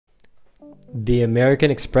The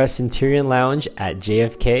American Express Centurion Lounge at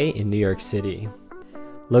JFK in New York City.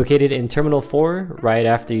 Located in Terminal 4, right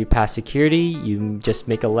after you pass security, you just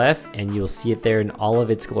make a left and you'll see it there in all of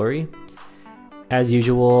its glory. As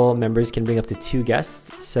usual, members can bring up to 2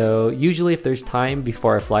 guests, so usually if there's time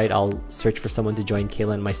before our flight, I'll search for someone to join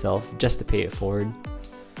Kayla and myself just to pay it forward.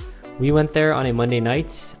 We went there on a Monday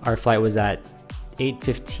night. Our flight was at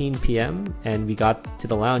 8:15 p.m. and we got to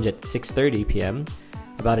the lounge at 6:30 p.m.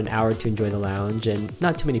 About an hour to enjoy the lounge and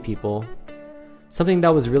not too many people. Something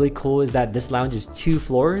that was really cool is that this lounge is 2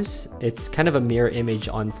 floors. It's kind of a mirror image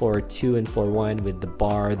on floor 2 and floor 1 with the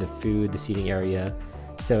bar, the food, the seating area.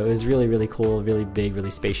 So it was really cool, really big,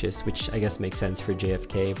 really spacious, which I guess makes sense for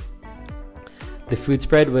JFK. The food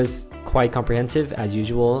spread was quite comprehensive as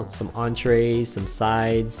usual. Some entrees, some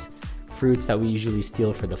sides, fruits that we usually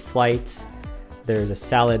steal for the flight. There's a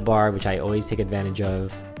salad bar, which I always take advantage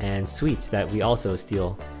of, and sweets that we also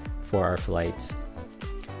steal for our flights.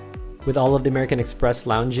 With all of the American Express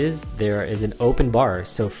lounges, there is an open bar,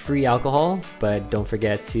 so free alcohol, but don't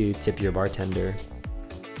forget to tip your bartender.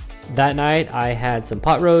 That night, I had some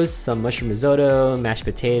pot roast, some mushroom risotto, mashed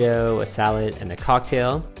potato, a salad, and a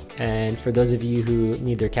cocktail. And for those of you who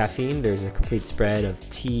need their caffeine, there's a complete spread of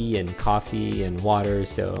tea and coffee and water,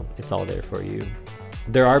 so it's all there for you.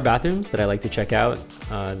 There are bathrooms that I like to check out.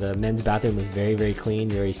 The men's bathroom was very clean,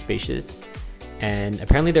 very spacious. And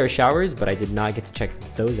apparently there are showers, but I did not get to check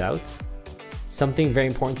those out. Something very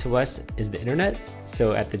important to us is the internet.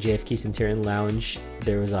 So at the JFK Centurion Lounge,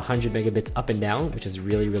 there was 100 megabits up and down, which is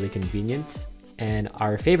really convenient. And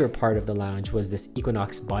our favorite part of the lounge was this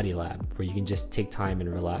Equinox Body Lab, where you can just take time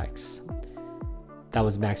and relax. That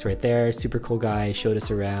was Max right there, super cool guy, showed us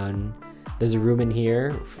around. There's a room in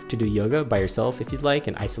here to do yoga by yourself if you'd like,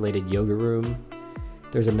 an isolated yoga room.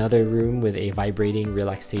 There's another room with a vibrating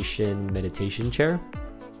relaxation meditation chair.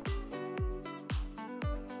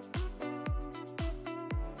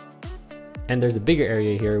 And there's a bigger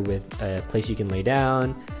area here with a place you can lay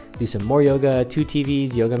down, do some more yoga, 2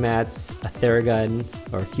 TVs, yoga mats, a Theragun,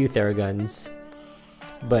 or a few Theraguns.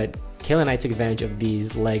 But Kayla and I took advantage of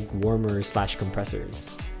these leg warmers /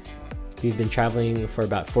 compressors. We've been traveling for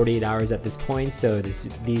about 48 hours at this point, so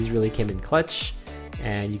these really came in clutch.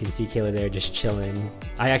 And you can see Kayla there just chilling.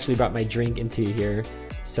 I actually brought my drink into here,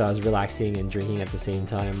 so I was relaxing and drinking at the same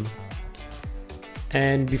time.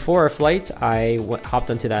 And before our flight, I hopped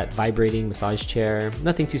onto that vibrating massage chair.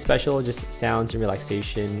 Nothing too special, just sounds and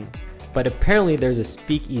relaxation. But apparently there's a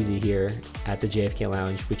speakeasy here at the JFK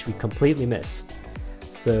Lounge, which we completely missed.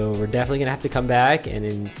 So we're definitely gonna have to come back and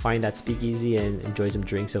then find that speakeasy and enjoy some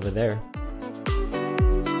drinks over there.